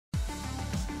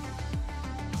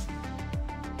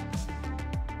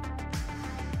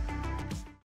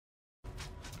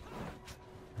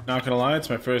Not gonna lie, it's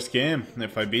my first game.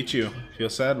 If I beat you, feel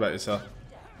sad about yourself.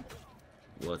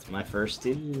 Well, it's my first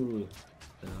too.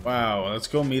 So. Wow, let's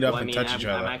go meet up and touch each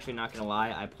other. I'm actually not gonna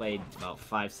lie. I played about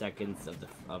 5 seconds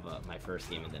of my first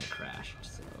game and then it crashed.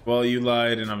 So. Well, you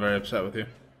lied, and I'm very upset with you.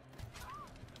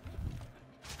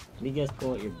 How do you guys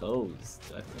pull out your bows?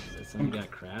 Does somebody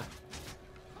got craft?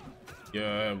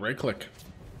 Yeah, right click.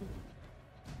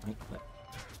 Right click.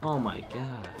 Oh my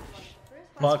gosh.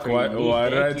 Fuck! Why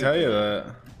did I tell you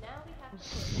that?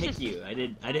 Thank you. I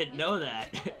didn't know that.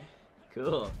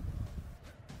 Cool.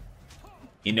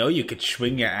 You know you could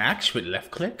swing your axe with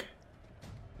left click?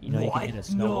 You know you can hit a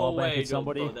snowball back at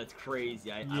somebody? No, that's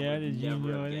crazy. I did you never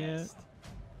know have that? guessed.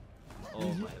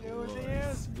 Oh my lord.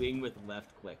 Swing with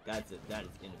left click. That is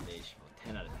innovation.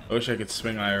 10 out of 10. I wish I could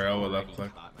swing IRL with left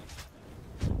click.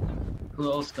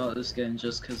 Who else got this game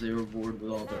just because they were bored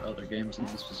with all their other games and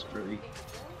this was free?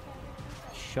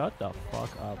 Shut the fuck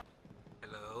up.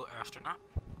 Hello, astronaut.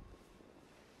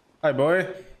 Hi, boy.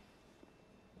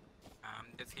 I'm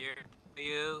just here for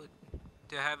you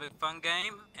to have a fun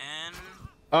game and.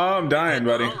 Oh, I'm dying,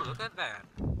 buddy. Oh, look at that.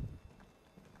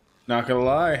 Not gonna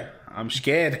lie, I'm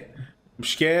scared. I'm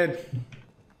scared.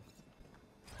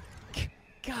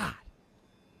 God.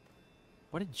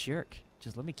 What a jerk.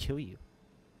 Just let me kill you.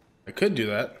 I could do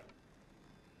that.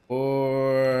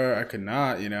 Or I could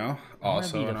not, you know.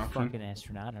 Also an a option. fucking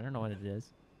astronaut. I don't know what it is.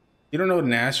 You don't know what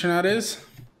an astronaut is?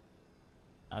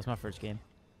 That was my first game.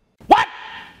 What?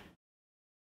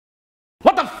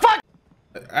 What the fuck?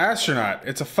 Astronaut.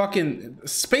 It's a fucking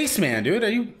spaceman, dude. Are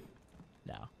you?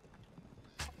 No.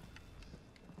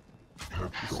 You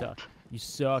suck. You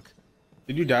suck.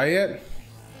 Did you die yet?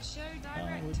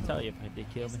 I would tell you if it did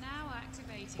kill me.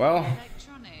 Well.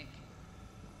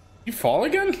 You fall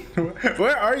again?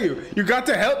 Where are you? You got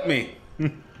to help me.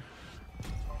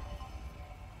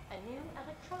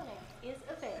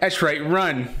 That's right,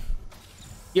 run.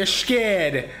 You're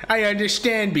scared. I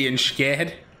understand being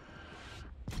scared.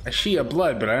 I see your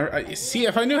blood, but I see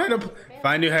if I knew how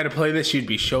to play this, you'd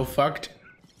be so fucked.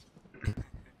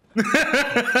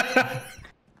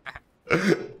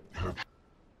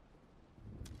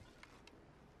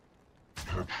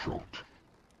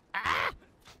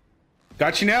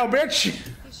 Got you now, bitch.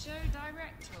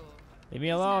 Leave me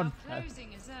alone. I'm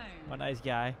a nice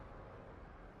guy.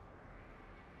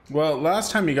 Well,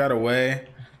 last time you got away,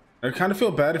 I kind of feel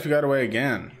bad if you got away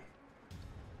again.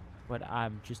 But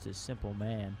I'm just a simple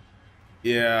man.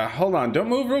 Yeah, hold on. Don't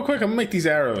move real quick. I'm gonna make these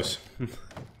arrows.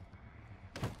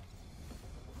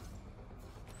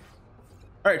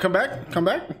 Alright, come back. Come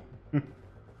back. You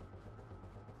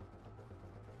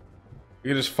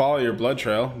can just follow your blood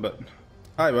trail, but...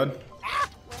 Hi, bud.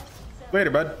 Later,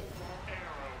 bud.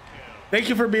 Thank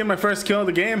you for being my first kill of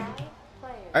the game.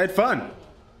 I had fun.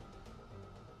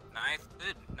 Nice,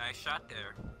 good. Nice shot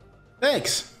there.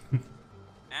 Thanks.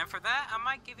 And for that, I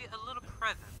might give you a little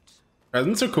present.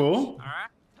 Presents are cool. Alright?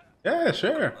 Yeah,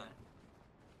 sure.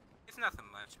 It's nothing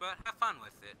much, but have fun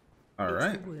with it.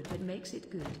 Alright. It's the wood that makes it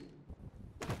good.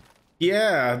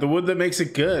 Yeah, the wood that makes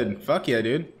it good. Fuck yeah,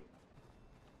 dude.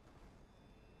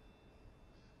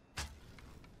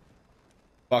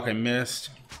 Fuck, I missed.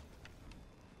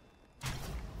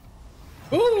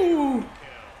 Ooh!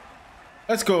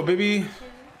 Let's go, baby.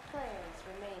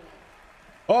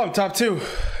 Oh, I'm top 2.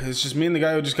 It's just me and the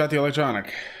guy who just got the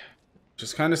electronic.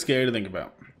 Just kind of scary to think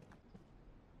about.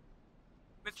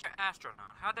 Mr.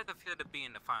 Astronaut, how did it feel to be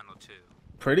in the final 2?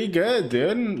 Pretty good,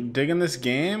 dude. I'm digging this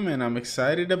game, and I'm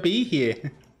excited to be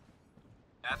here.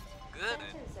 That's good.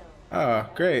 Oh,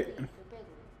 great.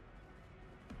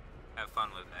 Have fun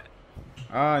with that.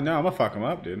 No, I'm gonna fuck him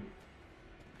up, dude.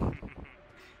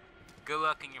 Good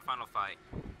luck in your final fight.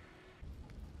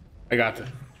 I got this.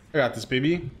 I got this,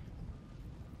 baby.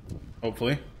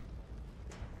 Hopefully.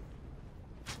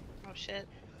 Oh shit.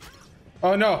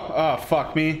 Oh no! Oh,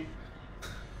 fuck me.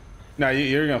 No,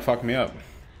 you're gonna fuck me up.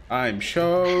 I'm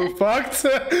so fucked.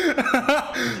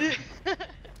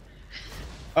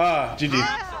 Ah, GG.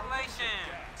 Congratulations!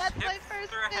 That's my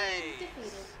first Hayes.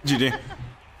 GG.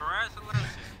 Congratulations.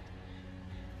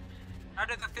 How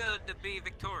does it feel to be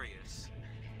victorious?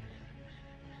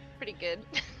 Pretty good.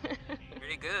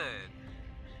 Pretty good.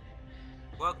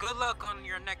 Well, good luck on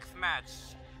your next match.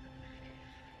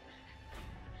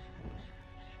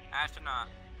 Astronaut,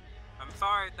 I'm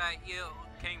sorry that you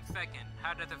came second.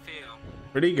 How does it feel?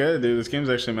 Pretty good, dude. This game's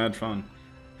actually mad fun.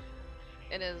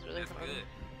 It is really That's fun.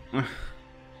 good.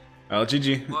 Well,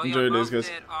 GG. Well, Enjoy you your both days,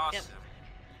 guys. did awesome. Yep.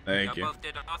 Thank You you. both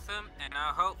did awesome, and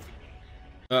I hope.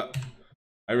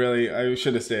 I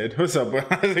should have stayed. What's up, bro?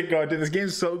 How's it going? Dude, this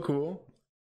game's so cool.